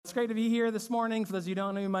it's great to be here this morning. For those of you who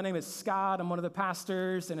don't know me, my name is Scott. I'm one of the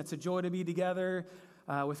pastors, and it's a joy to be together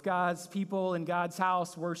with God's people in God's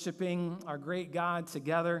house, worshiping our great God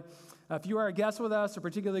together. If you are a guest with us, we're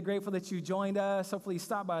particularly grateful that you joined us. Hopefully you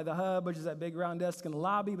stopped by the hub, which is that big round desk in the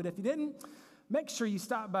lobby. But if you didn't, make sure you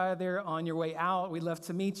stop by there on your way out. We'd love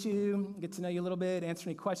to meet you, get to know you a little bit, answer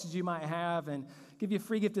any questions you might have, and give you a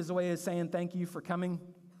free gift as a way of saying thank you for coming.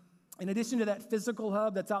 In addition to that physical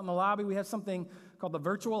hub that's out in the lobby, we have something called the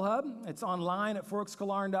virtual hub. It's online at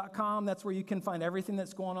fouroakskillarn.com. That's where you can find everything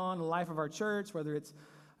that's going on in the life of our church, whether it's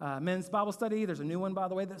men's Bible study. There's a new one, by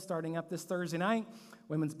the way, that's starting up this Thursday night.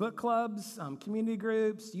 Women's book clubs, community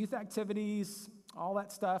groups, youth activities, all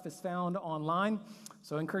that stuff is found online.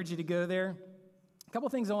 So I encourage you to go there. A couple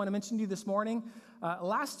things I want to mention to you this morning.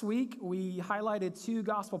 Last week, we highlighted two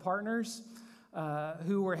gospel partners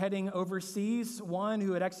who were heading overseas. One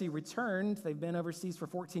who had actually returned. They've been overseas for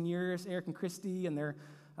 14 years, Eric and Christy, and they're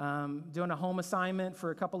doing a home assignment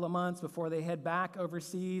for a couple of months before they head back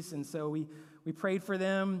overseas. And so we prayed for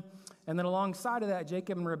them. And then alongside of that,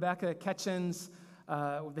 Jacob and Rebecca Ketchens,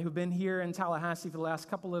 who've been here in Tallahassee for the last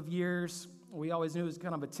couple of years. We always knew it was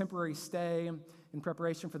kind of a temporary stay in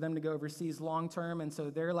preparation for them to go overseas long term. And so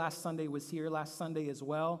their last Sunday was here last Sunday as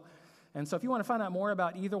well. And so if you want to find out more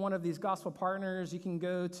about either one of these gospel partners, you can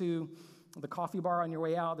go to the coffee bar on your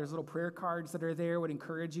way out. There's little prayer cards that are there. Would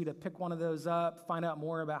encourage you to pick one of those up, find out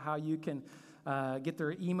more about how you can get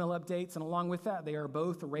their email updates. And along with that, they are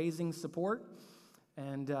both raising support.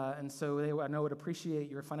 And so I know would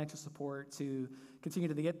appreciate your financial support to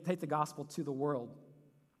continue to take the gospel to the world.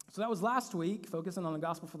 So that was last week, focusing on the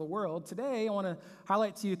gospel for the world. Today, I want to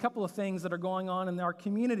highlight to you a couple of things that are going on in our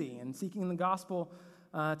community and seeking the gospel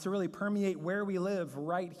to really permeate where we live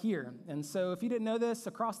right here. And so if you didn't know this,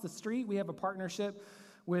 across the street, we have a partnership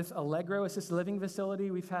with Allegro Assisted Living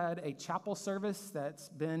Facility. We've had a chapel service that's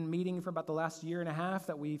been meeting for about the last year and a half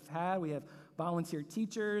that we've had. We have volunteer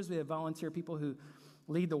teachers. We have volunteer people who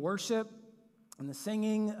lead the worship and the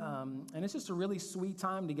singing. And it's just a really sweet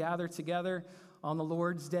time to gather together on the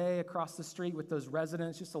Lord's Day across the street with those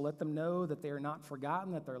residents, just to let them know that they are not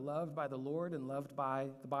forgotten, that they're loved by the Lord and loved by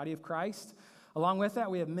the body of Christ. Along with that,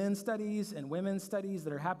 we have men's studies and women's studies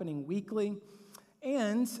that are happening weekly.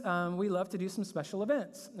 And we love to do some special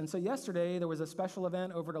events. And so yesterday, there was a special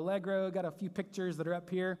event over at Allegro. Got a few pictures that are up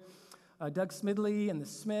here. Doug Smidley and the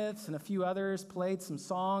Smiths and a few others played some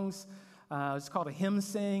songs. It was called a hymn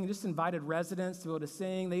sing. Just invited residents to be able to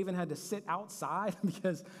sing. They even had to sit outside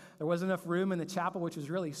because there wasn't enough room in the chapel, which was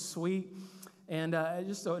really sweet. And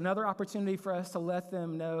just another opportunity for us to let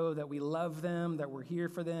them know that we love them, that we're here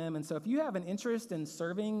for them. And so if you have an interest in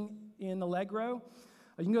serving in Allegro,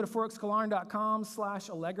 you can go to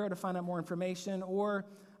fouroakskillarn.com/Allegro to find out more information. Or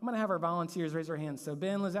I'm going to have our volunteers raise their hands. So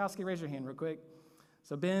Ben Lazowski, raise your hand real quick.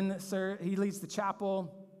 So Ben, sir, he leads the chapel.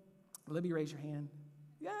 Libby, raise your hand.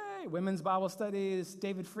 Yay! Women's Bible studies.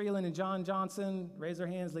 David Freeland and John Johnson, raise their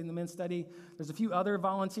hands, leading the men's study. There's a few other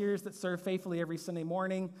volunteers that serve faithfully every Sunday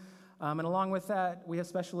morning. And along with that, we have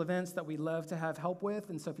special events that we love to have help with.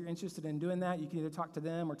 And so if you're interested in doing that, you can either talk to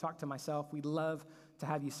them or talk to myself. We'd love to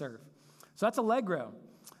have you serve. So that's Allegro.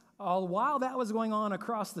 While that was going on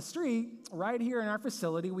across the street, right here in our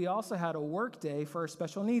facility, we also had a work day for our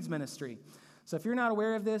special needs ministry. So if you're not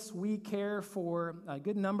aware of this, we care for a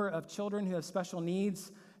good number of children who have special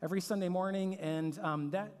needs every Sunday morning. And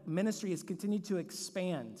that ministry has continued to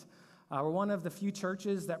expand. We're one of the few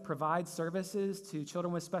churches that provide services to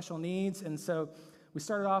children with special needs. And so we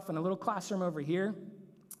started off in a little classroom over here,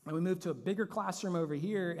 and we moved to a bigger classroom over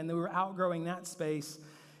here, and then we were outgrowing that space.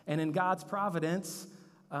 And in God's providence,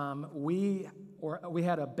 we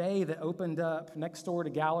had a bay that opened up next door to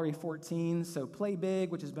Gallery 14. So Play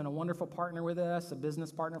Big, which has been a wonderful partner with us, a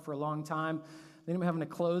business partner for a long time, they ended up having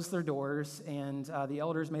to close their doors, and the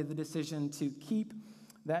elders made the decision to keep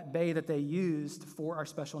that bay that they used for our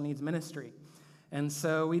special needs ministry. And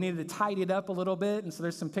so we needed to tidy it up a little bit. And so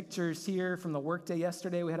there's some pictures here from the workday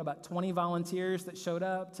yesterday. We had about 20 volunteers that showed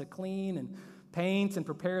up to clean and paint and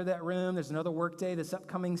prepare that room. There's another workday this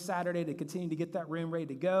upcoming Saturday to continue to get that room ready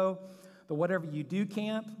to go. The Whatever You Do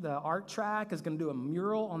camp, the art track, is going to do a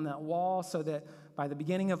mural on that wall so that by the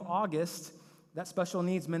beginning of August, that special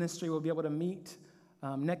needs ministry will be able to meet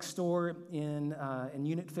next door in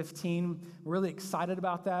Unit 15. We're really excited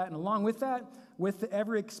about that. And along with that, with the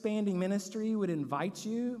ever-expanding ministry, would invite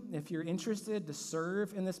you, if you're interested, to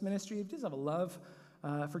serve in this ministry. If you just have a love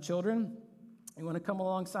for children, you want to come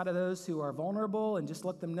alongside of those who are vulnerable and just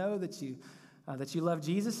let them know that you love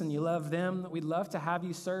Jesus and you love them. We'd love to have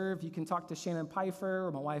you serve. You can talk to Shannon Pfeiffer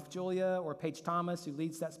or my wife Julia or Paige Thomas, who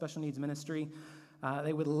leads that special needs ministry.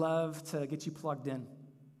 They would love to get you plugged in.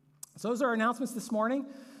 So those are our announcements this morning.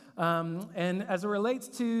 And as it relates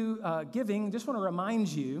to giving, just want to remind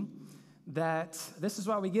you that this is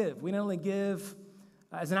why we give. We not only give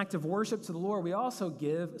as an act of worship to the Lord, we also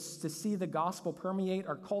give to see the gospel permeate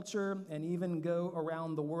our culture and even go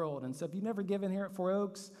around the world. And so if you've never given here at Four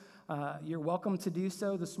Oaks, you're welcome to do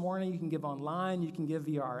so this morning. You can give online, you can give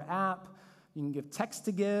via our app, you can give text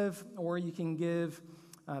to give, or you can give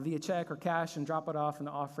via check or cash and drop it off in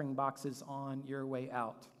the offering boxes on your way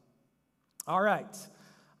out. All right,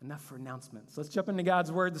 enough for announcements. Let's jump into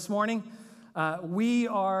God's Word this morning. We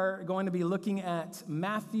are going to be looking at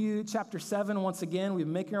Matthew chapter 7 once again. We've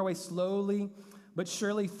been making our way slowly but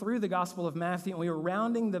surely through the Gospel of Matthew, and we are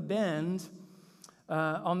rounding the bend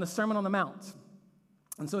on the Sermon on the Mount.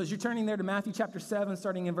 And so as you're turning there to Matthew chapter 7,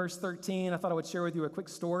 starting in verse 13, I thought I would share with you a quick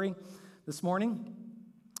story this morning.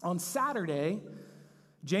 On Saturday,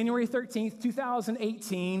 January 13th,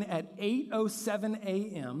 2018, at 8:07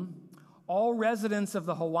 a.m., all residents of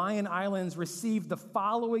the Hawaiian Islands received the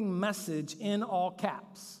following message in all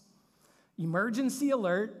caps: emergency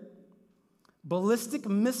alert, ballistic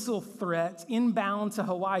missile threat inbound to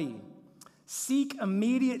Hawaii. Seek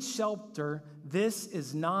immediate shelter. This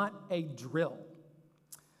is not a drill.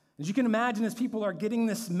 As you can imagine, as people are getting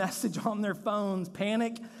this message on their phones,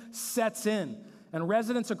 panic sets in. And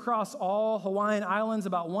residents across all Hawaiian Islands,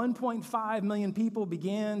 about 1.5 million people,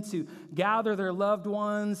 began to gather their loved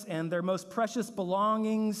ones and their most precious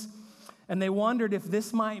belongings, and they wondered if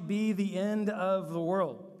this might be the end of the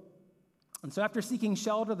world. And so after seeking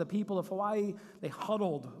shelter, the people of Hawaii, they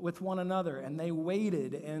huddled with one another, and they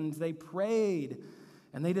waited, and they prayed,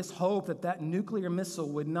 and they just hoped that that nuclear missile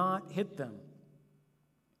would not hit them.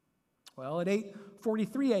 Well, at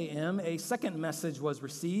 8:43 a.m., a second message was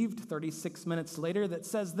received 36 minutes later that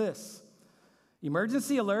says this: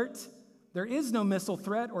 emergency alert, there is no missile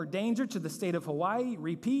threat or danger to the state of Hawaii.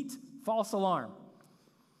 Repeat, false alarm.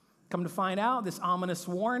 Come to find out, this ominous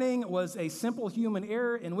warning was a simple human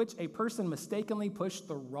error in which a person mistakenly pushed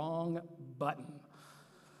the wrong button.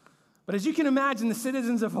 But as you can imagine, the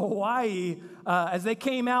citizens of Hawaii, as they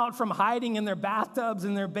came out from hiding in their bathtubs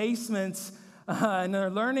and their basements, and they're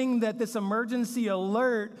learning that this emergency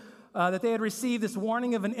alert that they had received, this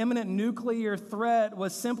warning of an imminent nuclear threat,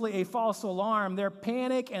 was simply a false alarm. Their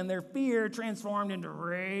panic and their fear transformed into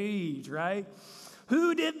rage, right?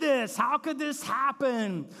 Who did this? How could this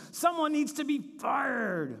happen? Someone needs to be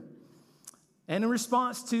fired. And in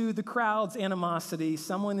response to the crowd's animosity,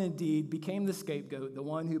 someone indeed became the scapegoat, the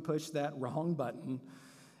one who pushed that wrong button,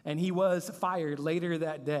 and he was fired later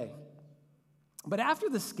that day. But after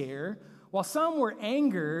the scare, while some were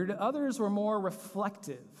angered, others were more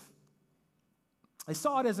reflective. They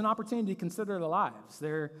saw it as an opportunity to consider their lives,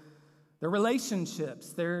 their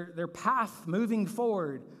relationships, their path moving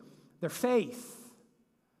forward, their faith.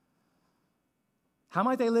 How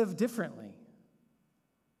might they live differently?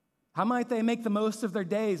 How might they make the most of their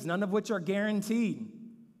days, none of which are guaranteed?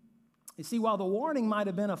 You see, while the warning might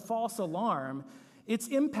have been a false alarm, its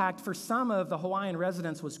impact for some of the Hawaiian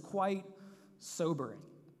residents was quite sobering.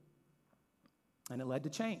 And it led to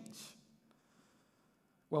change.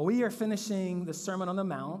 Well, we are finishing the Sermon on the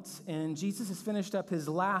Mount, and Jesus has finished up his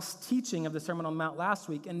last teaching of the Sermon on the Mount last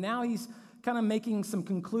week, and now he's kind of making some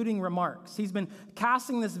concluding remarks. He's been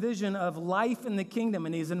casting this vision of life in the kingdom,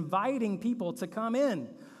 and he's inviting people to come in,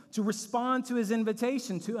 to respond to his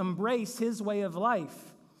invitation, to embrace his way of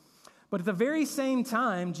life. But at the very same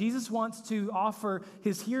time, Jesus wants to offer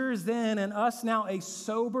his hearers then and us now a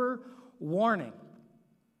sober warning.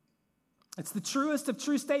 It's the truest of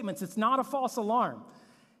true statements. It's not a false alarm.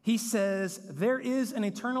 He says, there is an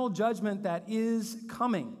eternal judgment that is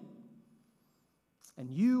coming, and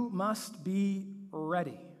you must be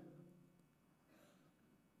ready.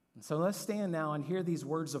 And so let's stand now and hear these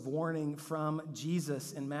words of warning from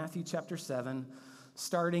Jesus in Matthew chapter 7,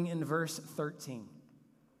 starting in verse 13.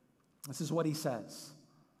 This is what he says.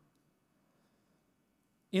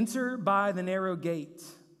 Enter by the narrow gate.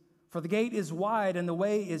 For the gate is wide and the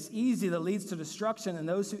way is easy that leads to destruction, and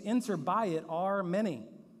those who enter by it are many.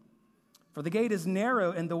 For the gate is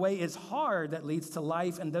narrow and the way is hard that leads to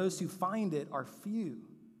life, and those who find it are few.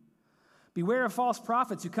 Beware of false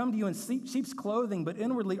prophets who come to you in sheep's clothing, but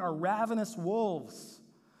inwardly are ravenous wolves.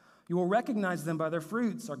 You will recognize them by their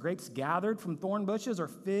fruits. Are grapes gathered from thorn bushes or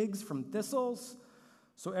figs from thistles?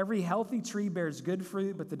 So every healthy tree bears good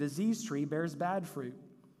fruit, but the diseased tree bears bad fruit.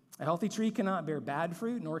 A healthy tree cannot bear bad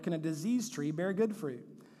fruit, nor can a diseased tree bear good fruit.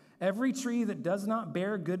 Every tree that does not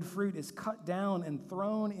bear good fruit is cut down and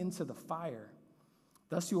thrown into the fire.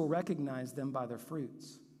 Thus you will recognize them by their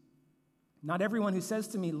fruits. Not everyone who says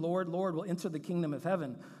to me, 'Lord, Lord,' will enter the kingdom of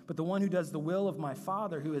heaven, but the one who does the will of my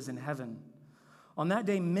Father who is in heaven. On that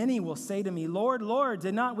day, many will say to me, 'Lord, Lord,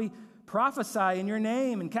 did not we prophesy in your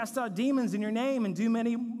name and cast out demons in your name and do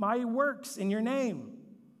many mighty works in your name?'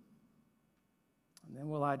 And then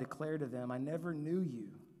will I declare to them, 'I never knew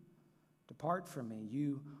you. Depart from me,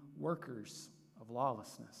 you workers of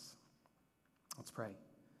lawlessness.'" Let's pray.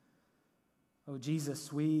 Oh,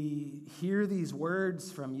 Jesus, we hear these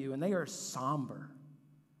words from you, and they are somber.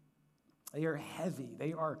 They are heavy.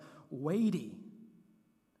 They are weighty.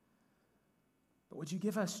 But would you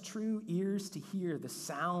give us true ears to hear the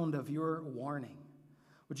sound of your warning?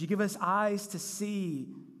 Would you give us eyes to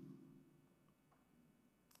see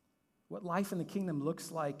what life in the kingdom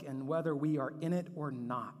looks like and whether we are in it or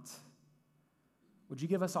not? Would you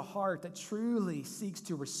give us a heart that truly seeks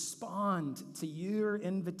to respond to your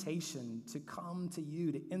invitation to come to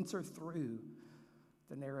you, to enter through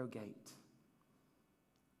the narrow gate?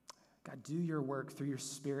 God, do your work through your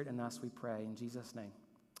Spirit in us, we pray. In Jesus' name,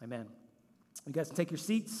 amen. You guys can take your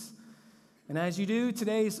seats. And as you do,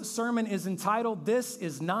 today's sermon is entitled, "This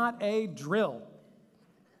is Not a Drill."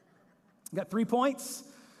 We've got 3 points.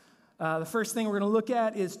 The first thing we're going to look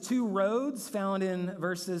at is 2 roads found in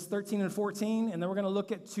verses 13 and 14. And then we're going to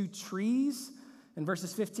look at 2 trees in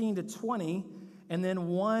verses 15 to 20. And then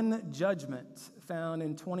 1 judgment found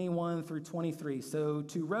in 21 through 23. So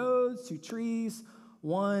 2 roads, 2 trees,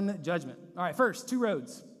 1 judgment. All right, first, 2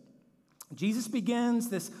 roads. Jesus begins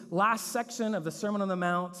this last section of the Sermon on the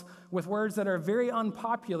Mount with words that are very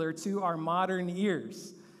unpopular to our modern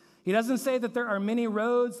ears. He doesn't say that there are many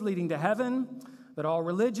roads leading to heaven, that all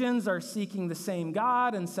religions are seeking the same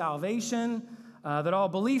God and salvation, that all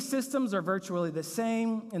belief systems are virtually the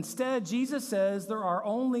same. Instead, Jesus says there are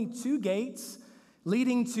only 2 gates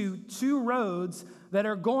leading to 2 roads that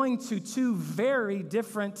are going to 2 very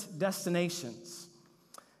different destinations.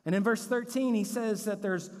 And in verse 13, he says that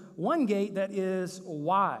there's 1 gate that is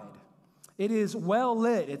wide. It is well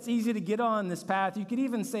lit. It's easy to get on this path. You could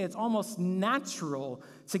even say it's almost natural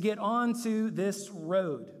to get onto this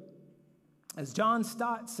road. As John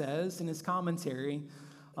Stott says in his commentary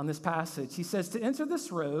on this passage, he says, "To enter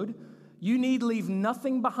this road, you need leave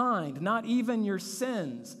nothing behind, not even your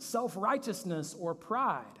sins, self-righteousness, or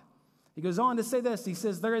pride." He goes on to say this. He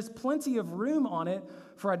says, "There is plenty of room on it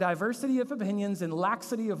for a diversity of opinions and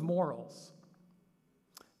laxity of morals.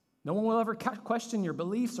 No one will ever question your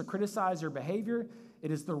beliefs or criticize your behavior.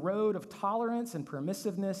 It is the road of tolerance and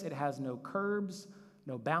permissiveness. It has no curbs,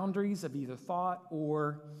 no boundaries of either thought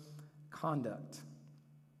or conduct."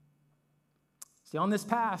 See, on this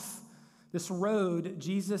path, this road,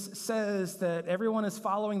 Jesus says that everyone is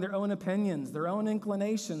following their own opinions, their own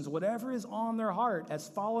inclinations, whatever is on their heart, as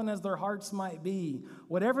fallen as their hearts might be.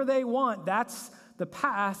 Whatever they want, that's the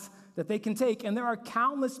path that they can take. And there are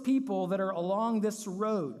countless people that are along this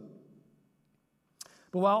road.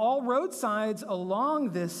 But while all roadsides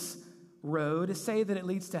along this road say that it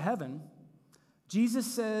leads to heaven, Jesus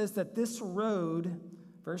says that this road,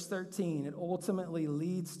 verse 13, it ultimately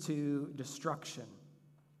leads to destruction.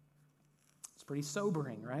 It's pretty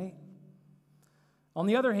sobering, right? On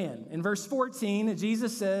the other hand, in verse 14,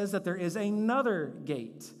 Jesus says that there is another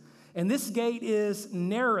gate. And this gate is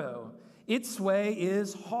narrow. Its way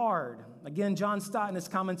is hard. Again, John Stott in his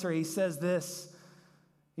commentary, he says this.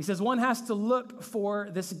 He says, one has to look for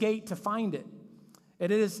this gate to find it.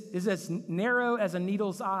 It is as narrow as a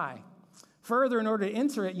needle's eye. Further, in order to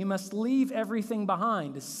enter it, you must leave everything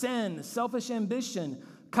behind: sin, selfish ambition,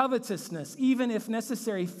 covetousness, even if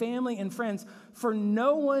necessary, family and friends. For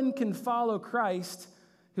no one can follow Christ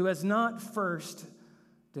who has not first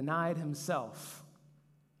denied himself.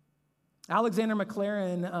 Alexander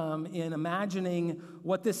McLaren, in imagining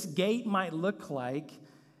what this gate might look like,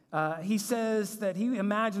 he says that he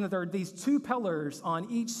imagined that there are these 2 pillars on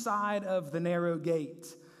each side of the narrow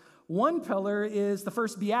gate. One pillar is the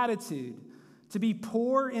first beatitude, to be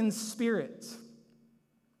poor in spirit.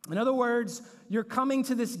 In other words, you're coming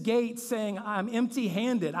to this gate saying, I'm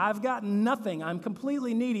empty-handed. I've got nothing. I'm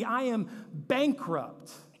completely needy. I am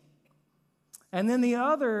bankrupt. And then the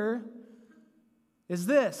other is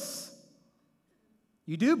this.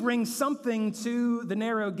 You do bring something to the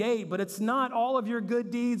narrow gate, but it's not all of your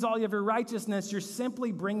good deeds, all of your righteousness. You're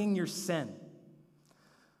simply bringing your sin.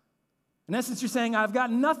 In essence, you're saying, I've got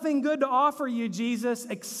nothing good to offer you, Jesus,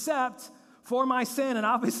 except for my sin. And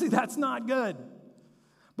obviously that's not good.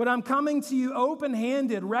 But I'm coming to you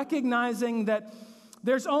open-handed, recognizing that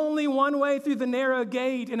there's only one way through the narrow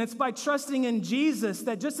gate, and it's by trusting in Jesus,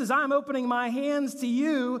 that just as I'm opening my hands to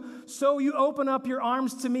you, so you open up your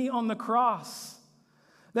arms to me on the cross.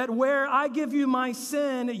 That where I give you my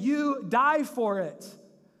sin, you die for it.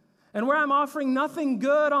 And where I'm offering nothing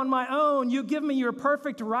good on my own, you give me your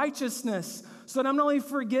perfect righteousness so that I'm not only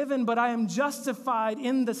forgiven, but I am justified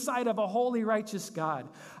in the sight of a holy, righteous God.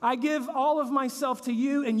 I give all of myself to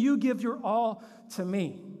you, and you give your all to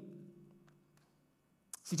me.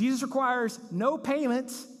 See, Jesus requires no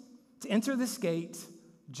payment to enter this gate,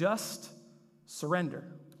 just surrender.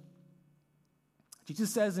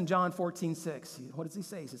 Jesus says in John 14:6, what does he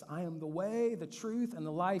say? He says, I am the way, the truth, and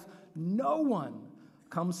the life. No one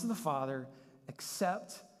comes to the Father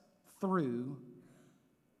except through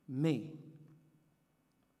me.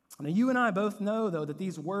 Now, you and I both know, though, that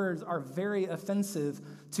these words are very offensive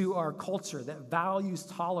to our culture that values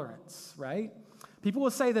tolerance, right? People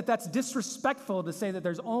will say that that's disrespectful to say that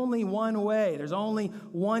there's only one way, there's only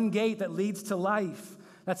one gate that leads to life.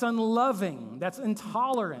 That's unloving, that's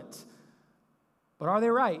intolerant. But are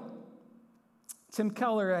they right? Tim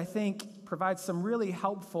Keller, I think, provides some really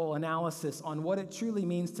helpful analysis on what it truly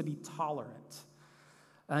means to be tolerant.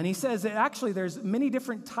 And he says that actually there's many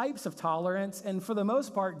different types of tolerance, and for the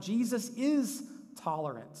most part, Jesus is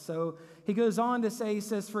tolerant. So he goes on to say, he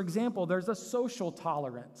says, for example, there's a social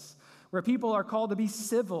tolerance where people are called to be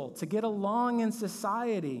civil, to get along in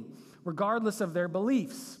society, regardless of their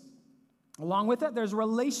beliefs. Along with that, there's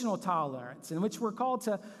relational tolerance, in which we're called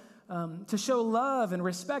to show love and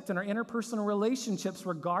respect in our interpersonal relationships,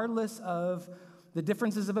 regardless of the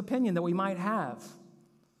differences of opinion that we might have.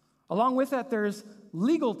 Along with that, there's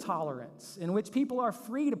legal tolerance, in which people are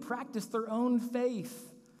free to practice their own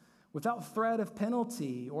faith without threat of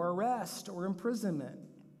penalty or arrest or imprisonment.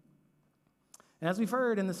 And as we've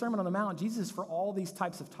heard in the Sermon on the Mount, Jesus is for all these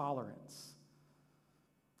types of tolerance.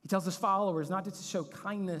 He tells his followers not just to show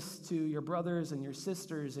kindness to your brothers and your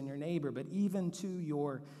sisters and your neighbor, but even to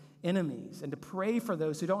your enemies, and to pray for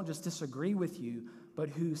those who don't just disagree with you, but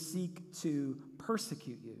who seek to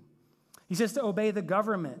persecute you. He says to obey the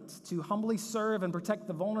government, to humbly serve and protect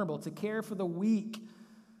the vulnerable, to care for the weak,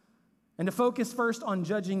 and to focus first on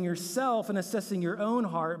judging yourself and assessing your own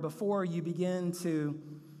heart before you begin to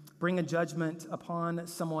bring a judgment upon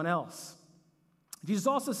someone else. Jesus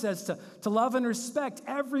also says to love and respect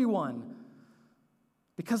everyone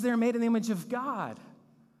because they're made in the image of God.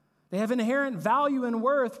 They have inherent value and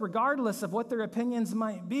worth regardless of what their opinions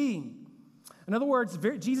might be. In other words,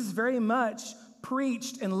 Jesus very much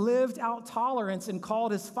preached and lived out tolerance and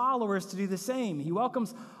called his followers to do the same. He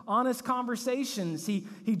welcomes honest conversations. He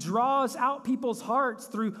draws out people's hearts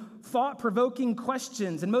through thought-provoking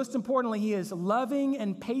questions. And most importantly, he is loving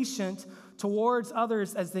and patient towards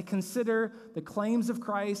others as they consider the claims of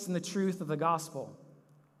Christ and the truth of the gospel.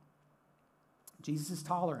 Jesus is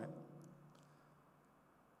tolerant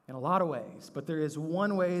in a lot of ways, but there is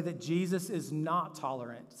one way that Jesus is not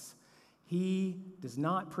tolerant. He does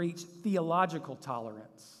not preach theological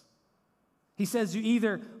tolerance. He says you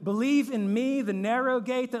either believe in me, the narrow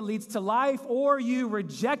gate that leads to life, or you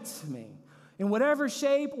reject me in whatever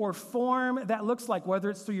shape or form that looks like, whether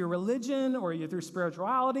it's through your religion or through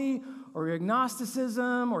spirituality or your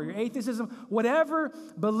agnosticism or your atheism, whatever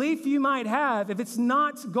belief you might have, if it's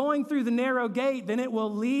not going through the narrow gate, then it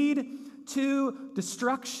will lead to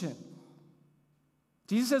destruction.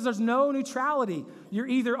 Jesus says there's no neutrality. You're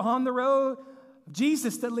either on the road of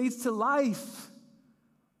Jesus that leads to life,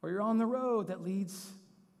 or you're on the road that leads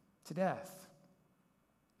to death.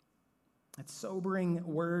 It's sobering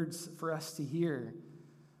words for us to hear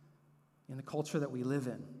in the culture that we live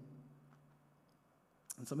in.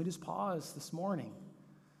 And so let me just pause this morning.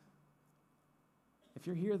 If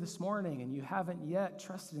you're here this morning and you haven't yet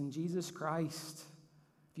trusted in Jesus Christ,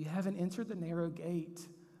 if you haven't entered the narrow gate,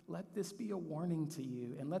 let this be a warning to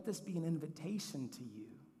you, and let this be an invitation to you.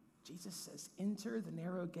 Jesus says, enter the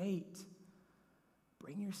narrow gate.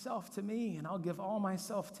 Bring yourself to me, and I'll give all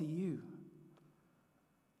myself to you.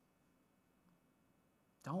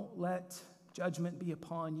 Don't let judgment be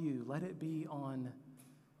upon you. Let it be on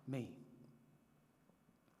me.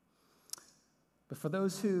 But for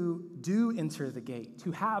those who do enter the gate,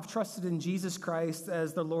 who have trusted in Jesus Christ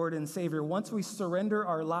as the Lord and Savior, once we surrender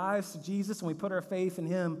our lives to Jesus and we put our faith in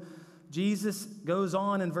him, Jesus goes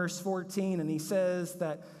on in verse 14 and he says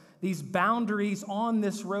that these boundaries on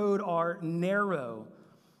this road are narrow.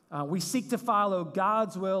 We seek to follow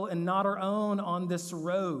God's will and not our own on this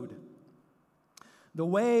road. The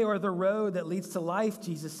way or the road that leads to life,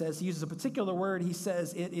 Jesus says, he uses a particular word, he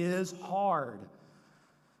says it is hard.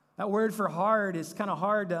 That word for hard is kind of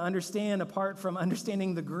hard to understand apart from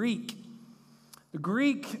understanding the Greek. The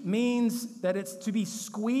Greek means that it's to be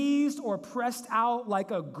squeezed or pressed out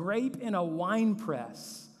like a grape in a wine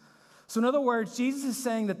press. So in other words, Jesus is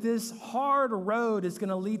saying that this hard road is going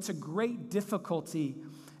to lead to great difficulty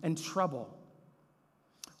and trouble.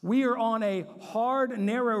 We are on a hard,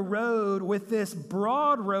 narrow road with this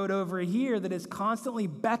broad road over here that is constantly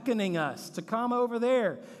beckoning us to come over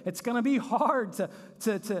there. It's going to be hard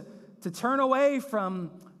to turn away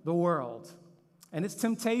from the world and its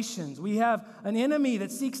temptations. We have an enemy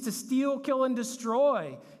that seeks to steal, kill, and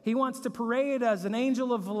destroy. He wants to parade as an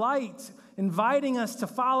angel of light, inviting us to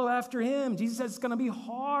follow after him. Jesus says it's going to be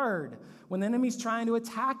hard when the enemy's trying to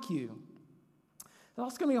attack you. It's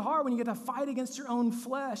also going to be hard when you get to fight against your own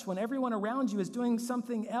flesh, when everyone around you is doing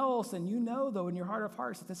something else, and you know, though, in your heart of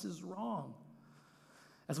hearts that this is wrong.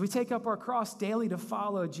 As we take up our cross daily to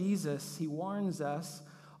follow Jesus, he warns us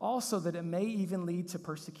also that it may even lead to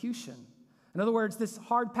persecution. In other words, this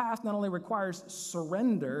hard path not only requires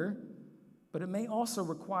surrender, but it may also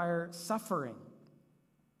require suffering.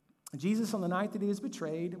 Jesus, on the night that he was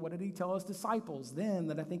betrayed, what did he tell his disciples then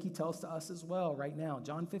that I think he tells to us as well right now?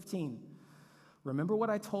 John 15. Remember what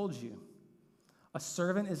I told you. A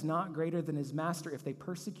servant is not greater than his master. If they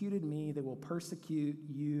persecuted me, they will persecute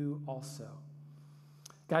you also.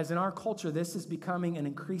 Guys, in our culture, this is becoming an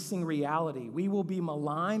increasing reality. We will be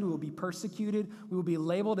maligned. We will be persecuted. We will be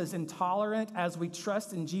labeled as intolerant as we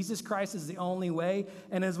trust in Jesus Christ as the only way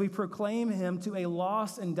and as we proclaim him to a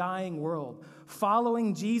lost and dying world.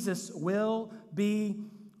 Following Jesus will be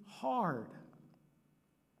hard.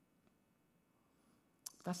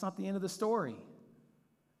 But that's not the end of the story.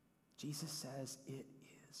 Jesus says it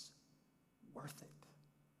is worth it.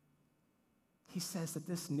 He says that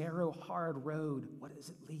this narrow, hard road, what does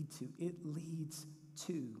it lead to? It leads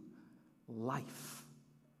to life.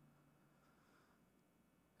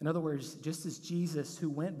 In other words, just as Jesus, who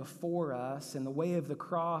went before us and the way of the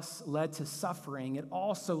cross led to suffering, it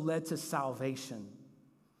also led to salvation.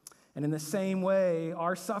 And in the same way,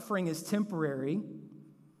 our suffering is temporary,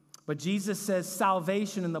 but Jesus says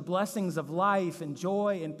salvation and the blessings of life and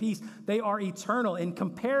joy and peace, they are eternal. In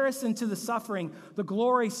comparison to the suffering, the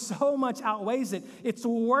glory so much outweighs it. It's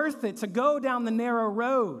worth it to go down the narrow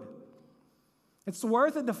road. It's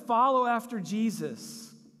worth it to follow after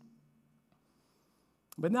Jesus.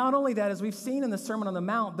 But not only that, as we've seen in the Sermon on the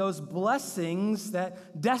Mount, those blessings,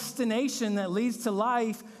 that destination that leads to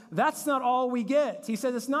life, that's not all we get. He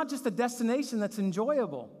says it's not just a destination that's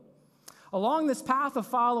enjoyable. Along this path of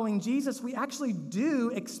following Jesus, we actually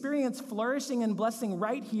do experience flourishing and blessing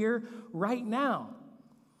right here, right now.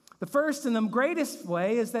 The first and the greatest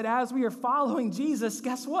way is that as we are following Jesus,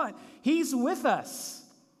 guess what? He's with us.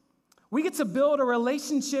 We get to build a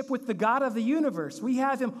relationship with the God of the universe. We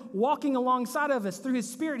have him walking alongside of us through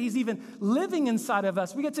his Spirit. He's even living inside of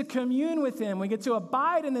us. We get to commune with him. We get to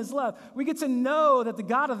abide in his love. We get to know that the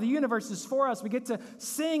God of the universe is for us. We get to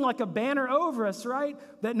sing like a banner over us, right?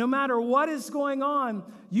 That no matter what is going on,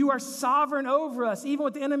 you are sovereign over us. Even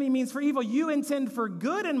what the enemy means for evil, you intend for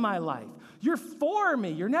good in my life. You're for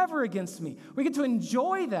me. You're never against me. We get to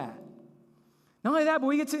enjoy that. Not only that, but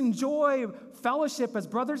we get to enjoy fellowship as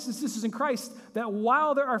brothers and sisters in Christ, that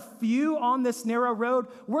while there are few on this narrow road,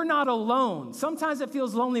 we're not alone. Sometimes it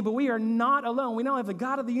feels lonely, but we are not alone. We not only have the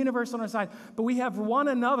God of the universe on our side, but we have one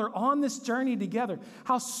another on this journey together.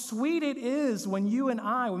 How sweet it is when you and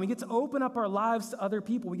I, when we get to open up our lives to other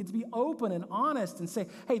people, we get to be open and honest and say,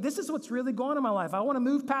 hey, this is what's really going on in my life. I want to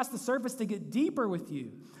move past the surface to get deeper with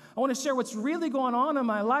you. I want to share what's really going on in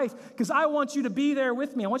my life because I want you to be there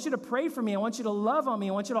with me. I want you to pray for me. I want you to love on me.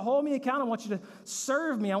 I want you to hold me accountable. I want you to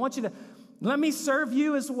serve me. I want you to let me serve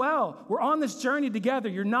you as well. We're on this journey together.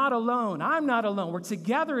 You're not alone. I'm not alone. We're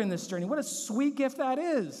together in this journey. What a sweet gift that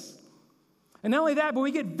is. And not only that, but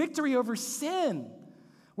we get victory over sin.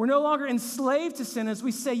 We're no longer enslaved to sin as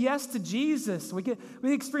we say yes to Jesus. We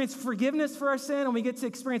experience forgiveness for our sin, and we get to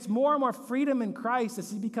experience more and more freedom in Christ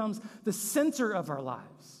as he becomes the center of our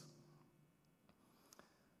lives.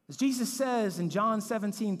 As Jesus says in John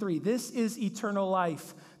 17:3, this is eternal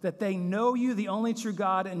life, that they know you, the only true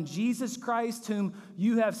God, and Jesus Christ, whom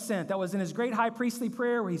you have sent. That was in his great high priestly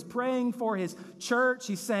prayer where he's praying for his church.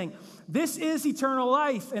 He's saying, this is eternal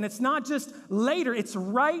life, and it's not just later, it's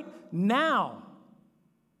right now.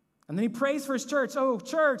 And then he prays for his church. Oh,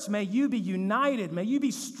 church, may you be united. May you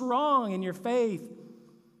be strong in your faith.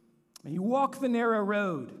 May you walk the narrow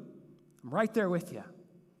road. I'm right there with you.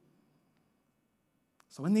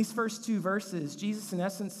 So in these first two verses, Jesus in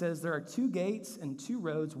essence says there are two gates and two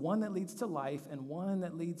roads, one that leads to life and one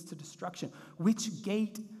that leads to destruction. Which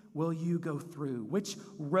gate will you go through? Which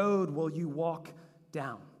road will you walk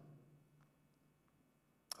down?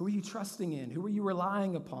 Who are you trusting in? Who are you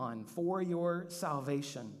relying upon for your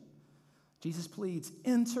salvation? Jesus pleads,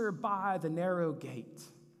 enter by the narrow gate.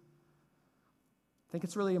 think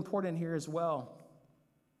it's really important here as well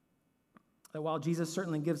that while Jesus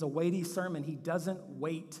certainly gives a weighty sermon, he doesn't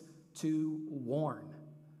wait to warn.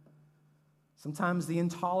 Sometimes the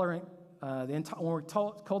intolerant, when we're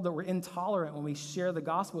told that we're intolerant when we share the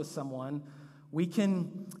gospel with someone, we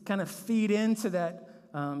can kind of feed into that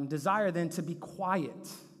desire then to be quiet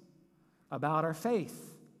about our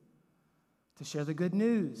faith, to share the good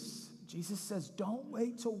news. Jesus says, don't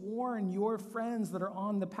wait to warn your friends that are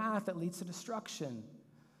on the path that leads to destruction.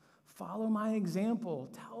 Follow my example.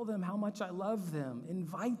 Tell them how much I love them.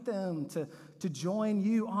 Invite them to join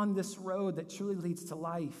you on this road that truly leads to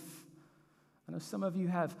life. I know some of you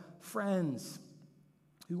have friends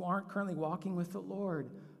who aren't currently walking with the Lord.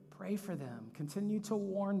 Pray for them. Continue to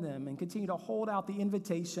warn them and continue to hold out the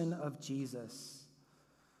invitation of Jesus.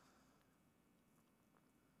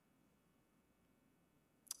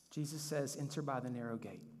 Jesus says, enter by the narrow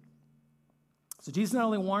gate. So Jesus not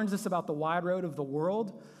only warns us about the wide road of the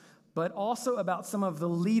world, but also about some of the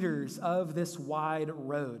leaders of this wide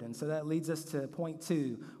road. And so that leads us to point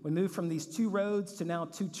 2. We move from these 2 roads to now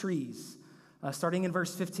 2 trees, starting in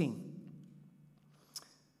verse 15.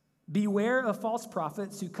 Beware of false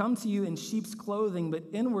prophets who come to you in sheep's clothing, but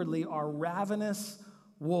inwardly are ravenous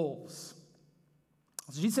wolves.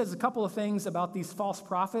 So Jesus says a couple of things about these false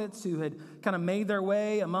prophets who had kind of made their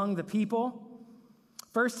way among the people.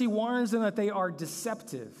 First, he warns them that they are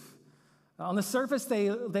deceptive. On the surface, they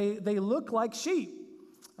look like sheep.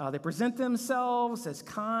 They present themselves as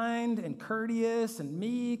kind and courteous and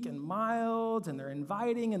meek and mild, and they're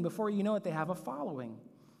inviting, and before you know it, they have a following.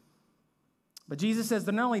 But Jesus says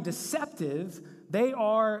they're not only deceptive, they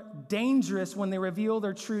are dangerous when they reveal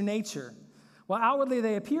their true nature. While outwardly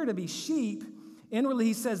they appear to be sheep, inwardly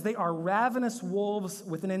he says they are ravenous wolves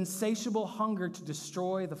with an insatiable hunger to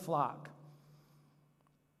destroy the flock.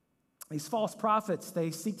 These false prophets,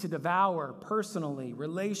 they seek to devour personally,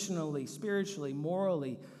 relationally, spiritually,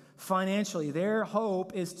 morally, financially. Their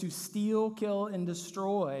hope is to steal, kill, and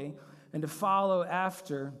destroy, and to follow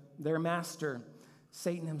after their master,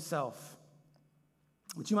 Satan himself.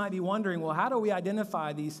 But you might be wondering, well, how do we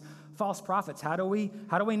identify these false prophets? How do we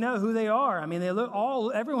know who they are? I mean, they look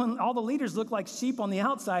all the leaders look like sheep on the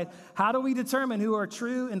outside. How do we determine who are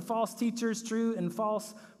true and false teachers, true and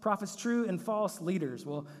false prophets, true and false leaders?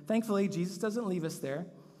 Well, thankfully, Jesus doesn't leave us there.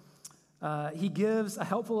 He gives a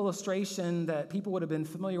helpful illustration that people would have been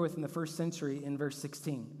familiar with in the first century in verse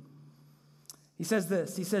 16. He says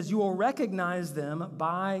this, he says, you will recognize them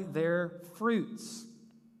by their fruits.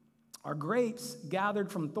 Are grapes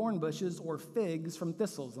gathered from thorn bushes or figs from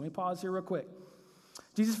thistles? Let me pause here real quick.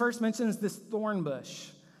 Jesus first mentions this thorn bush.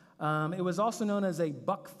 It was also known as a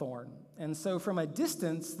buckthorn. And so from a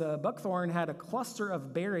distance, the buckthorn had a cluster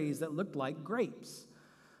of berries that looked like grapes.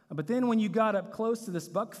 But then when you got up close to this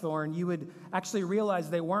buckthorn, you would actually realize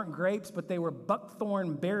they weren't grapes, but they were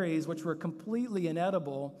buckthorn berries, which were completely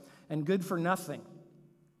inedible and good for nothing.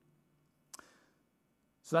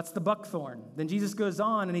 So that's the buckthorn. Then Jesus goes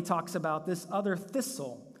on and he talks about this other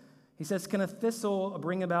thistle. He says, can a thistle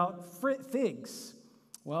bring about figs?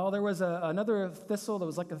 Well, there was another thistle that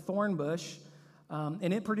was like a thorn bush,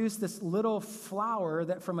 and it produced this little flower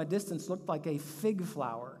that from a distance looked like a fig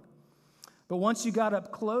flower. But once you got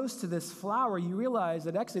up close to this flower, you realize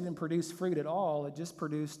it actually didn't produce fruit at all. It just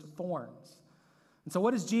produced thorns. And so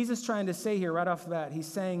what is Jesus trying to say here right off the bat? He's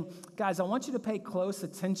saying, guys, I want you to pay close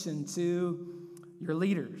attention to your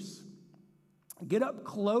leaders. Get up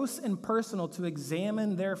close and personal to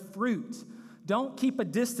examine their fruit. Don't keep a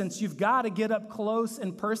distance. You've got to get up close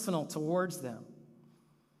and personal towards them.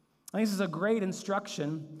 I think this is a great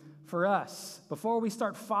instruction for us. Before we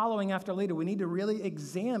start following after a leader, we need to really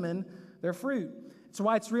examine their fruit. It's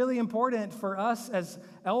why it's really important for us as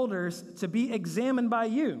elders to be examined by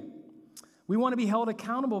you. We want to be held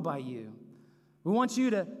accountable by you. We want you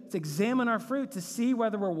to examine our fruit to see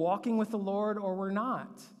whether we're walking with the Lord or we're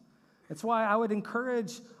not. That's why I would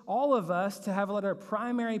encourage all of us to let our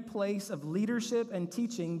primary place of leadership and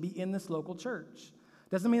teaching be in this local church.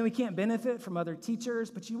 Doesn't mean we can't benefit from other teachers,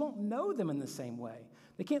 but you won't know them in the same way.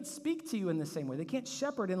 They can't speak to you in the same way. They can't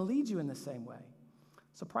shepherd and lead you in the same way.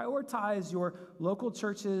 So prioritize your local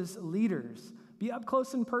church's leaders. Be up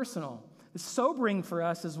close and personal. It's sobering for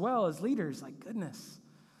us as well as leaders. Like, goodness.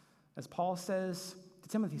 As Paul says to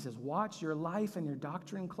Timothy, he says, watch your life and your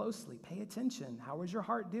doctrine closely. Pay attention. How is your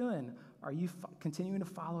heart doing? Are you continuing to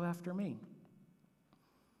follow after me?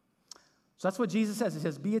 So that's what Jesus says. He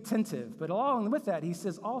says, be attentive. But along with that, he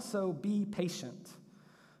says, also be patient.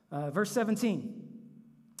 Verse 17.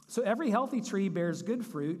 So every healthy tree bears good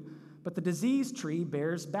fruit, but the diseased tree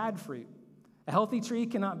bears bad fruit. A healthy tree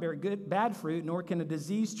cannot bear bad fruit, nor can a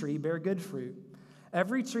diseased tree bear good fruit.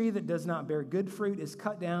 Every tree that does not bear good fruit is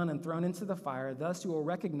cut down and thrown into the fire. Thus you will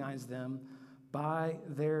recognize them by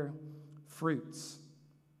their fruits.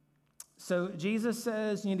 So Jesus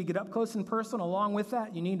says you need to get up close and personal. Along with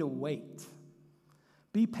that, you need to wait.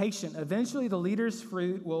 Be patient. Eventually, the leader's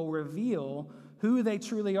fruit will reveal who they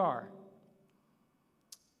truly are.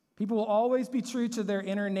 People will always be true to their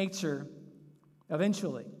inner nature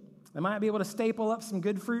eventually. They might be able to staple up some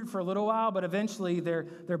good fruit for a little while, but eventually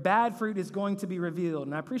their bad fruit is going to be revealed.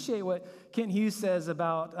 And I appreciate what Kent Hughes says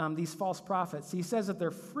about these false prophets. He says that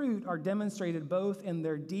their fruit are demonstrated both in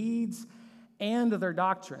their deeds and their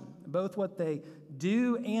doctrine, both what they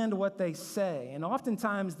do and what they say. And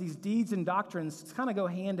oftentimes these deeds and doctrines kind of go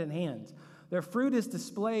hand in hand. Their fruit is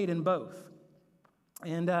displayed in both.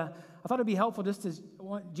 And I thought it'd be helpful just as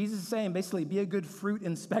what Jesus is saying, basically be a good fruit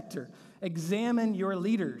inspector. Examine your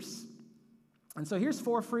leaders. And so here's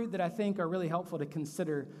 4 fruit that I think are really helpful to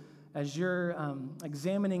consider as you're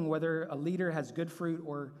examining whether a leader has good fruit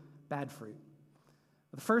or bad fruit.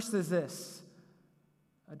 The first is this.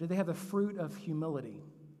 Do they have the fruit of humility?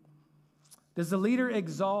 Does the leader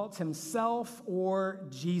exalt himself or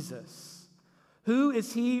Jesus? Who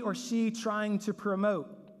is he or she trying to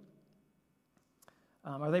promote?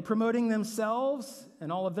 Are they promoting themselves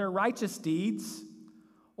and all of their righteous deeds?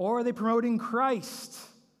 Or are they promoting Christ?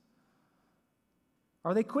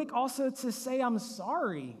 Are they quick also to say, I'm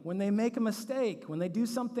sorry when they make a mistake, when they do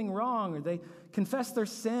something wrong, or they confess their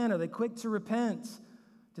sin? Are they quick to repent?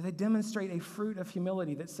 Do they demonstrate a fruit of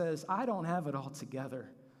humility that says, I don't have it all together,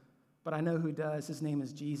 but I know who does. His name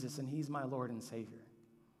is Jesus, and he's my Lord and Savior.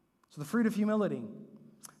 So the fruit of humility.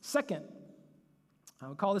 Second, I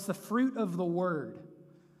would call this the fruit of the word.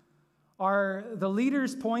 Are the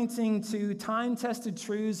leaders pointing to time-tested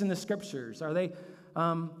truths in the scriptures? Are they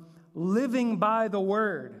living by the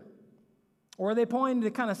word? Or are they pointing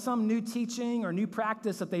to kind of some new teaching or new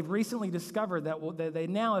practice that they've recently discovered that they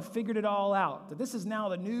now have figured it all out, that this is now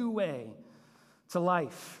the new way to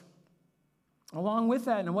life? Along with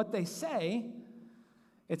that and what they say,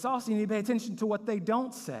 it's also you need to pay attention to what they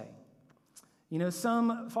don't say. You know,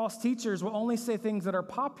 some false teachers will only say things that are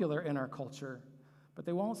popular in our culture, but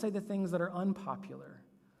they won't say the things that are unpopular.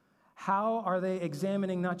 How are they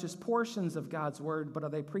examining not just portions of God's word, but are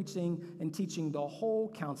they preaching and teaching the whole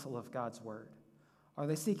counsel of God's word? Are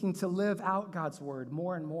they seeking to live out God's word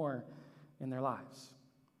more and more in their lives?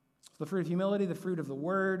 So the fruit of humility, the fruit of the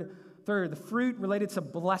word. Third, the fruit related to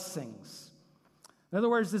blessings. In other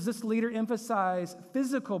words, does this leader emphasize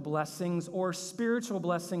physical blessings or spiritual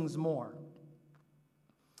blessings more?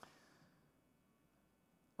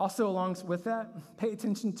 Also, along with that, pay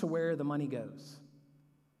attention to where the money goes.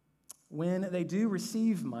 When they do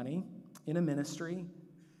receive money in a ministry,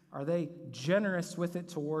 are they generous with it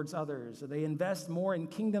towards others? Do they invest more in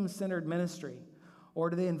kingdom-centered ministry, or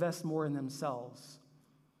do they invest more in themselves?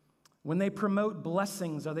 When they promote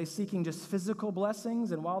blessings, are they seeking just physical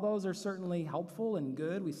blessings? And while those are certainly helpful and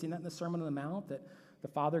good, we've seen that in the Sermon on the Mount, that the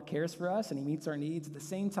Father cares for us and he meets our needs. At the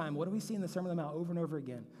same time, what do we see in the Sermon on the Mount over and over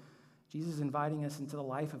again? Jesus is inviting us into the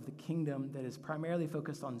life of the kingdom that is primarily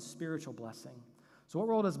focused on spiritual blessing. So what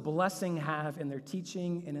role does blessing have in their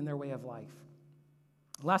teaching and in their way of life?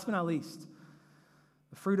 Last but not least,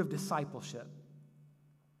 the fruit of discipleship.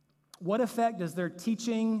 What effect does their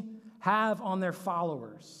teaching have on their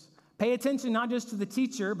followers? Pay attention not just to the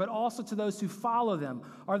teacher, but also to those who follow them.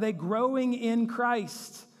 Are they growing in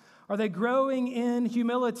Christ? Are they growing in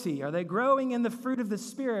humility? Are they growing in the fruit of the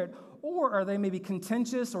Spirit? Or are they maybe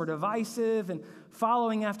contentious or divisive and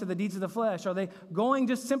following after the deeds of the flesh? Are they going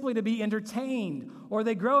just simply to be entertained? Or are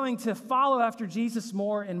they growing to follow after Jesus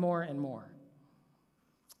more and more and more?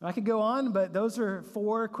 I could go on, but those are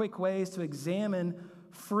 4 quick ways to examine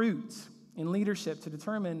fruit in leadership to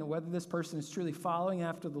determine whether this person is truly following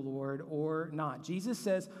after the Lord or not. Jesus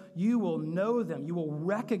says you will know them, you will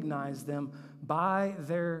recognize them by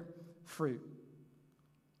their fruit.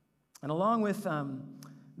 And along with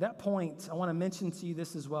that point, I want to mention to you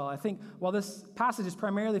this as well. I think while this passage is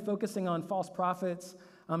primarily focusing on false prophets,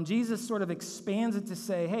 Jesus sort of expands it to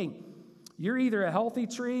say, hey, you're either a healthy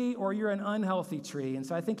tree or you're an unhealthy tree. And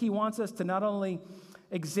so I think he wants us to not only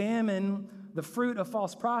examine the fruit of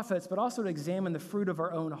false prophets, but also to examine the fruit of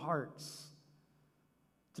our own hearts.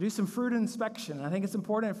 To do some fruit inspection. And I think it's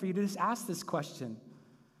important for you to just ask this question.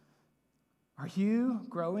 Are you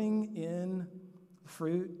growing in the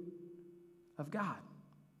fruit of God?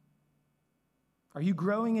 Are you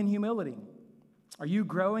growing in humility? Are you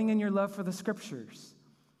growing in your love for the scriptures?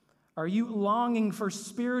 Are you longing for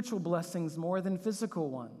spiritual blessings more than physical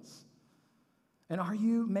ones? And are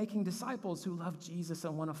you making disciples who love Jesus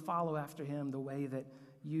and want to follow after him the way that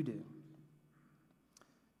you do?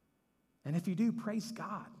 And if you do, praise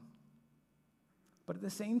God. But at the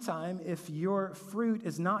same time, if your fruit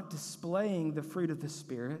is not displaying the fruit of the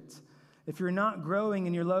Spirit, if you're not growing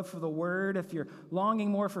in your love for the Word, if you're longing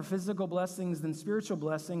more for physical blessings than spiritual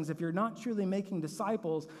blessings, if you're not truly making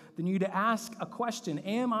disciples, then you need to ask a question: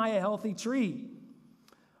 am I a healthy tree?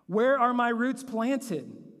 Where are my roots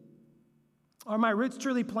planted? Are my roots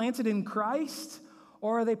truly planted in Christ?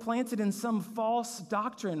 Or are they planted in some false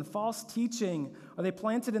doctrine, false teaching? Are they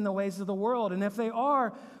planted in the ways of the world? And if they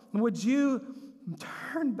are, would you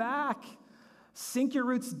turn back, sink your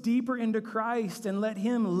roots deeper into Christ, and let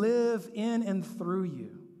Him live in and through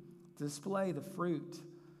you, to display the fruit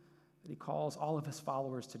that He calls all of His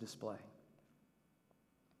followers to display?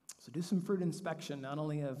 So do some fruit inspection, not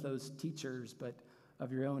only of those teachers, but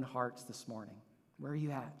of your own hearts this morning. Where are you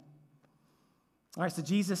at? All right, so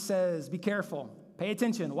Jesus says, be careful, pay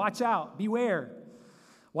attention, watch out, beware.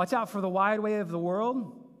 Watch out for the wide way of the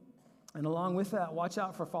world, and along with that, watch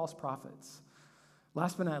out for false prophets.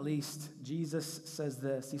 Last but not least, Jesus says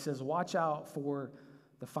this. He says, watch out for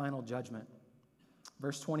the final judgment.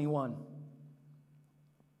 Verse 21.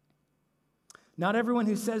 Not everyone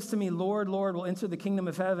who says to me, Lord, Lord, will enter the kingdom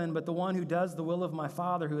of heaven, but the one who does the will of my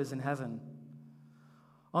Father who is in heaven.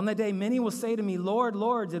 On that day, many will say to me, Lord,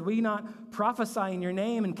 Lord, did we not prophesy in your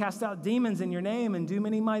name and cast out demons in your name and do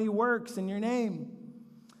many mighty works in your name?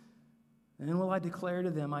 And then will I declare to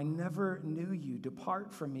them, I never knew you.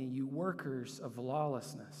 Depart from me, you workers of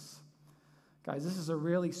lawlessness. Guys, this is a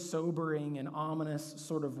really sobering and ominous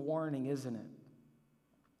sort of warning, isn't it?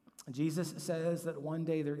 Jesus says that one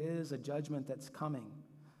day there is a judgment that's coming,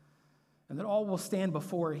 and that all will stand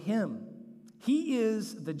before Him. He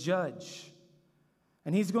is the judge,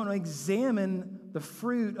 and He's going to examine the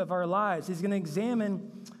fruit of our lives. He's going to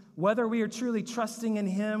examine whether we are truly trusting in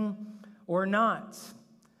Him or not.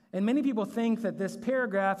 And many people think that this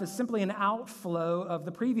paragraph is simply an outflow of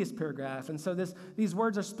the previous paragraph. And so these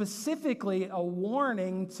words are specifically a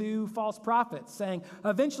warning to false prophets, saying,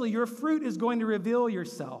 eventually your fruit is going to reveal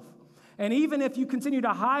yourself. And even if you continue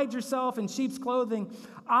to hide yourself in sheep's clothing,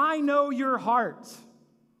 I know your heart.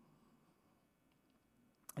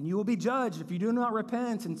 And you will be judged if you do not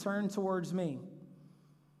repent and turn towards me.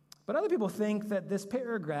 But other people think that this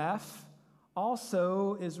paragraph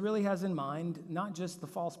also really has in mind not just the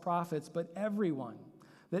false prophets, but everyone.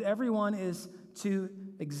 That everyone is to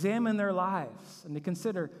examine their lives and to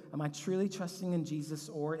consider, am I truly trusting in Jesus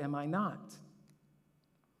or am I not?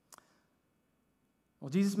 Well,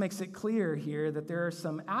 Jesus makes it clear here that there are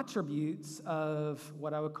some attributes of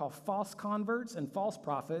what I would call false converts and false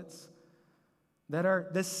prophets that are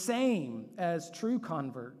the same as true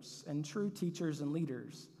converts and true teachers and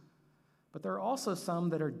leaders. But there are also some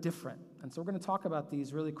that are different. And so we're going to talk about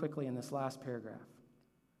these really quickly in this last paragraph.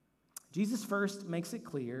 Jesus first makes it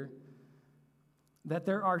clear that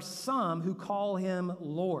there are some who call Him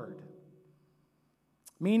Lord,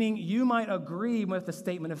 meaning you might agree with the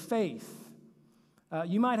statement of faith.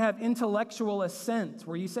 You might have intellectual assent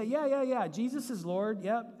where you say, yeah, Jesus is Lord.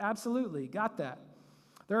 Yep, absolutely, got that.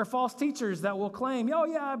 There are false teachers that will claim, oh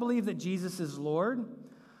yeah, I believe that Jesus is Lord.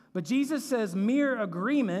 But Jesus says mere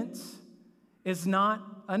agreement is not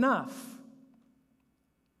enough.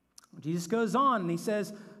 Jesus goes on and He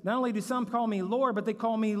says, not only do some call me Lord, but they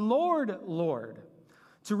call me Lord, Lord.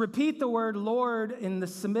 To repeat the word Lord in the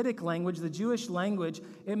Semitic language, the Jewish language,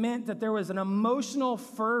 it meant that there was an emotional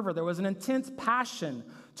fervor, there was an intense passion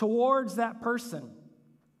towards that person.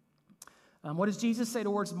 What does Jesus say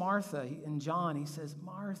towards Martha in John? He says,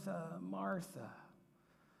 Martha, Martha.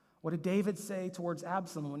 What did David say towards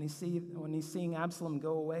Absalom when he's seeing Absalom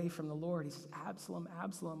go away from the Lord? He says, Absalom,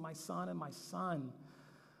 Absalom, my son and my son.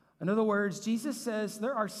 In other words, Jesus says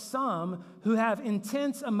there are some who have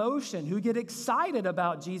intense emotion, who get excited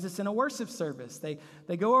about Jesus in a worship service.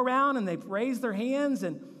 They go around and they raise their hands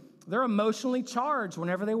and they're emotionally charged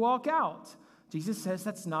whenever they walk out. Jesus says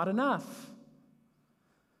that's not enough.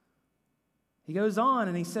 He goes on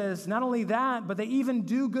and he says, not only that, but they even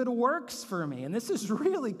do good works for me. And this is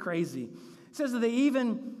really crazy. He says that they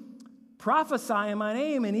even prophesy in my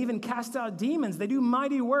name and even cast out demons. They do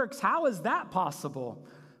mighty works. How is that possible?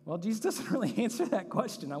 Well, Jesus doesn't really answer that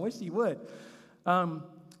question. I wish He would.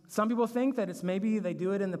 Some people think that it's maybe they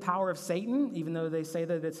do it in the power of Satan, even though they say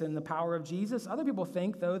that it's in the power of Jesus. Other people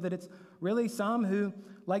think, though, that it's really some who,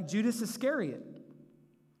 like Judas Iscariot,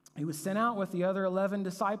 he was sent out with the other 11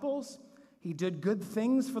 disciples. He did good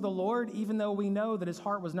things for the Lord, even though we know that his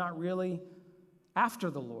heart was not really after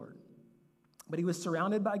the Lord. But he was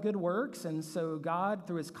surrounded by good works, and so God,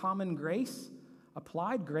 through His common grace,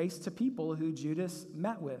 applied grace to people who Judas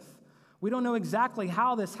met with. We don't know exactly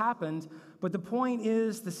how this happened, but the point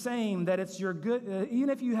is the same, that it's your good, even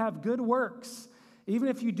if you have good works, even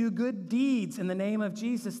if you do good deeds in the name of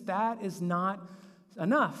Jesus, that is not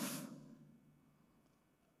enough.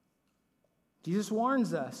 Jesus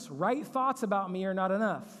warns us, right thoughts about me are not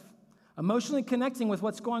enough. Emotionally connecting with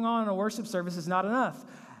what's going on in a worship service is not enough.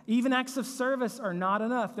 Even acts of service are not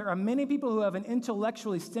enough. There are many people who have an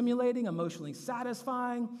intellectually stimulating, emotionally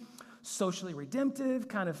satisfying, socially redemptive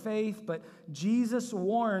kind of faith, but Jesus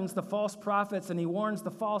warns the false prophets and he warns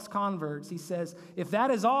the false converts. He says, if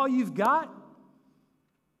that is all you've got,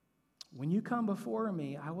 when you come before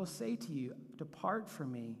me, I will say to you, depart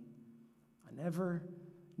from me. I never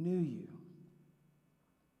knew you.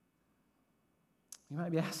 You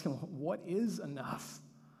might be asking, what is enough?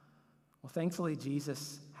 Well, thankfully,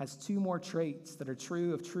 Jesus has two more traits that are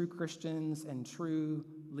true of true Christians and true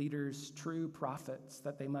leaders, true prophets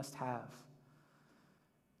that they must have.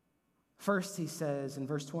 First, he says in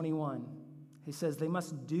verse 21, he says, they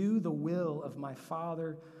must do the will of my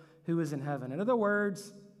Father who is in heaven. In other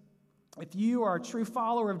words, if you are a true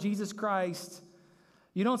follower of Jesus Christ,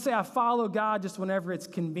 you don't say, I follow God just whenever it's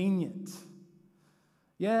convenient.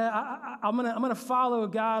 Yeah, I'm gonna follow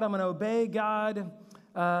God, I'm gonna obey God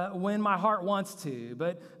when my heart wants to.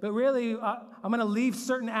 But really, I'm gonna leave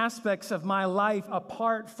certain aspects of my life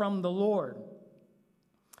apart from the Lord.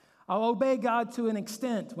 I'll obey God to an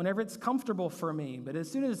extent whenever it's comfortable for me. But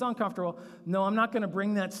as soon as it's uncomfortable, no, I'm not gonna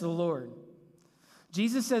bring that to the Lord.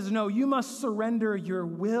 Jesus says, no, you must surrender your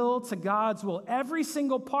will to God's will. Every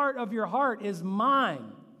single part of your heart is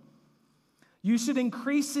mine. You should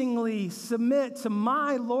increasingly submit to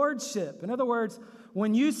my lordship. In other words,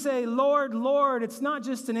 when you say, Lord, Lord, it's not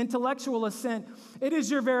just an intellectual assent. It is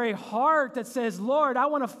your very heart that says, Lord, I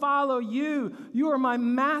want to follow you. You are my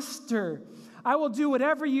master. I will do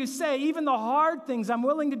whatever you say, even the hard things. I'm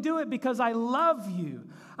willing to do it because I love you.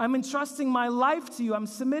 I'm entrusting my life to you. I'm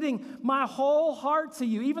submitting my whole heart to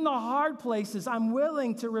you. Even the hard places, I'm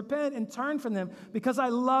willing to repent and turn from them because I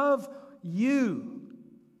love you.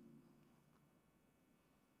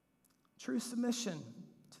 True submission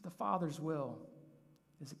to the Father's will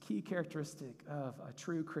is a key characteristic of a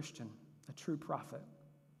true Christian, a true prophet.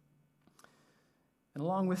 And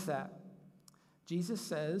along with that, Jesus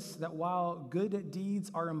says that while good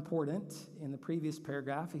deeds are important, in the previous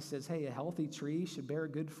paragraph, he says, hey, a healthy tree should bear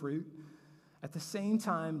good fruit. At the same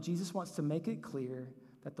time, Jesus wants to make it clear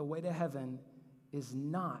that the way to heaven is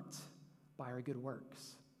not by our good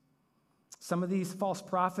works. Some of these false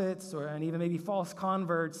prophets and even maybe false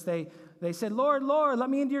converts, they said, Lord, Lord, let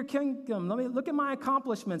me into your kingdom. Let me look at my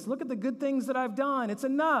accomplishments. Look at the good things that I've done. It's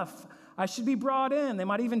enough. I should be brought in. They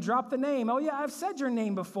might even drop the name. Oh, yeah, I've said your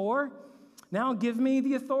name before. Now give me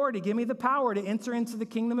the authority. Give me the power to enter into the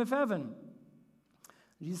kingdom of heaven.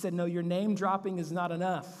 Jesus said, no, your name dropping is not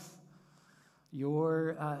enough.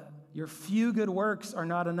 Your few good works are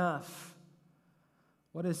not enough.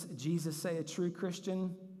 What does Jesus say a true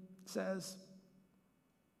Christian says?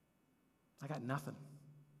 I got nothing.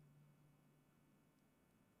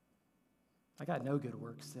 I got no good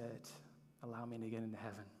works that allow me to get into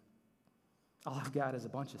heaven. All I've got is a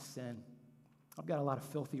bunch of sin. I've got a lot of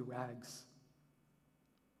filthy rags.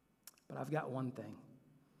 But I've got one thing.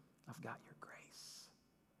 I've got your grace.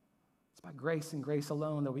 It's by grace and grace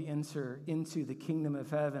alone that we enter into the kingdom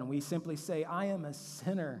of heaven. We simply say, I am a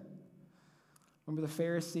sinner. Remember the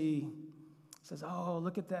Pharisee says, oh,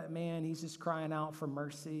 look at that man. He's just crying out for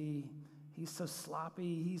mercy. He's so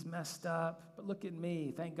sloppy. He's messed up. But look at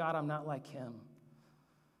me. Thank God I'm not like him.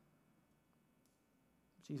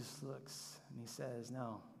 Jesus looks and he says,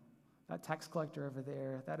 no, that tax collector over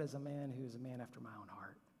there, that is a man who is a man after my own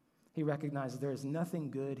heart. He recognizes there is nothing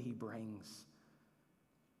good he brings.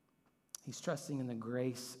 He's trusting in the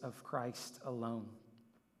grace of Christ alone.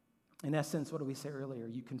 In essence, what did we say earlier?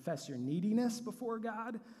 You confess your neediness before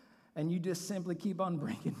God, and you just simply keep on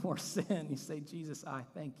bringing more sin. You say, Jesus, I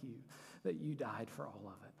thank you that you died for all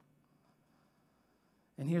of it.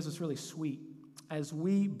 And here's what's really sweet. As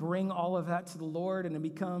we bring all of that to the Lord and it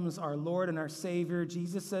becomes our Lord and our Savior,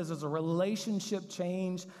 Jesus says there's a relationship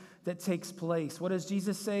change that takes place. What does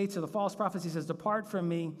Jesus say to the false prophets? He says, depart from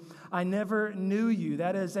me. I never knew you.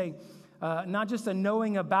 That is not just a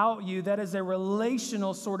knowing about you, that is a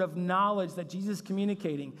relational sort of knowledge that Jesus is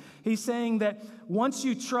communicating. He's saying that once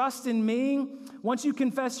you trust in me, once you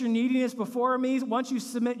confess your neediness before me, once you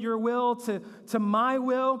submit your will to my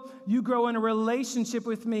will, you grow in a relationship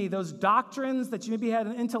with me. Those doctrines that you maybe had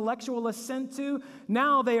an intellectual assent to,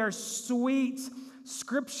 now they are sweet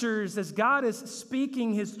scriptures as God is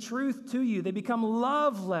speaking his truth to you. They become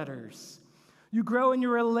love letters. You grow in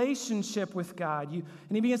your relationship with God, and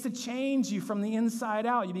he begins to change you from the inside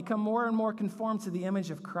out. You become more and more conformed to the image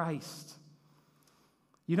of Christ.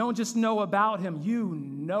 You don't just know about him, you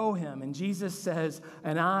know him. And Jesus says,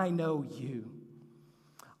 and I know you.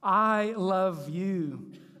 I love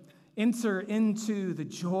you. Enter into the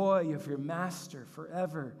joy of your master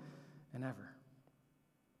forever and ever.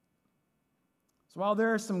 So while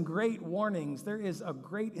there are some great warnings, there is a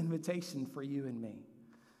great invitation for you and me.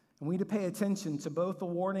 And we need to pay attention to both the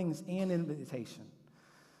warnings and invitation.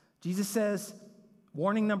 Jesus says,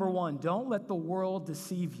 warning number 1, don't let the world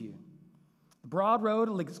deceive you. The broad road,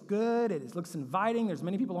 it looks good, it looks inviting, there's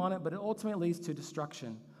many people on it, but it ultimately leads to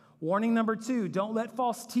destruction. Warning number 2, don't let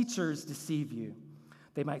false teachers deceive you.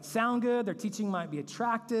 They might sound good, their teaching might be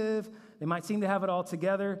attractive, they might seem to have it all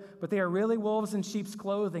together, but they are really wolves in sheep's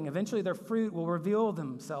clothing. Eventually their fruit will reveal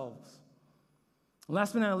themselves. And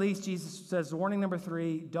last but not least, Jesus says, warning number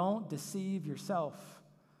 3, don't deceive yourself.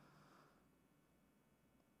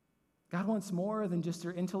 God wants more than just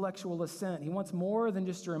your intellectual assent. He wants more than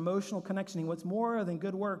just your emotional connection. He wants more than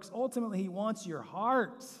good works. Ultimately, he wants your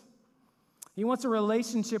heart. He wants a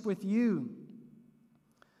relationship with you.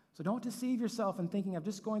 So don't deceive yourself in thinking, I'm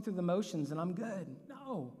just going through the motions and I'm good.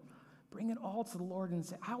 No. Bring it all to the Lord and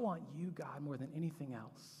say, I want you, God, more than anything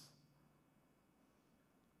else.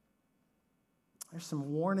 There's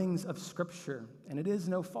some warnings of Scripture, and it is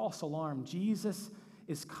no false alarm. Jesus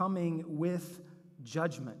is coming with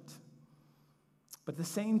judgment. But at the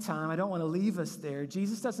same time, I don't want to leave us there.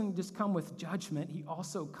 Jesus doesn't just come with judgment. He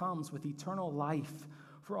also comes with eternal life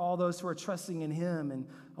for all those who are trusting in him. And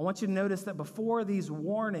I want you to notice that before these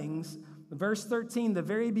warnings, verse 13, the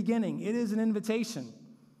very beginning, it is an invitation.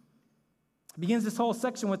 It begins this whole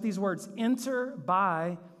section with these words, enter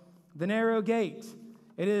by the narrow gate.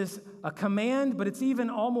 It is a command, but it's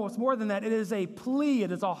even almost more than that. It is a plea.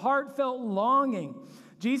 It is a heartfelt longing.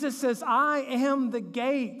 Jesus says, I am the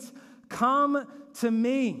gate. Come to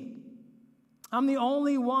me. I'm the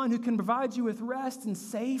only one who can provide you with rest and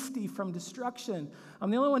safety from destruction.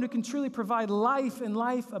 I'm the only one who can truly provide life and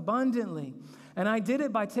life abundantly. And I did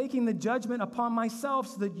it by taking the judgment upon myself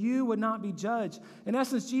so that you would not be judged. In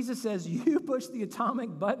essence, Jesus says, you push the atomic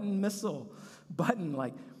missile button,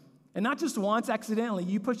 and not just once accidentally,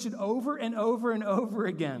 you push it over and over and over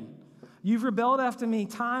again. You've rebelled after me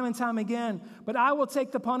time and time again, but I will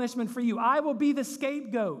take the punishment for you. I will be the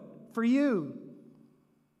scapegoat for you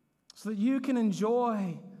so that you can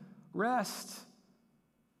enjoy rest,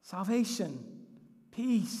 salvation,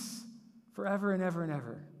 peace forever and ever and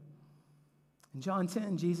ever. In John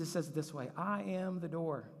 10, Jesus says it this way, I am the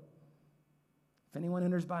door. If anyone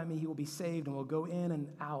enters by me, he will be saved and will go in and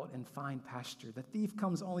out and find pasture. The thief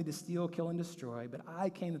comes only to steal, kill, and destroy, but I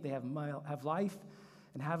came that they have life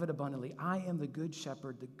and have it abundantly. I am the good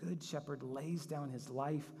shepherd. The good shepherd lays down his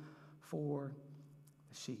life for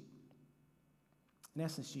the sheep. In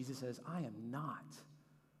essence, Jesus says, I am not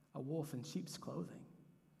a wolf in sheep's clothing.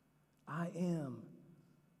 I am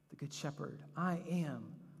the good shepherd. I am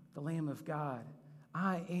the Lamb of God.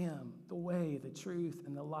 I am the way, the truth,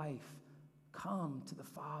 and the life. Come to the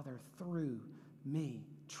Father through me.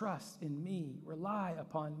 Trust in me. Rely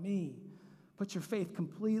upon me. Put your faith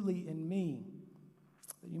completely in me,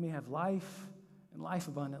 that you may have life and life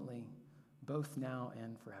abundantly, both now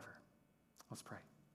and forever. Let's pray.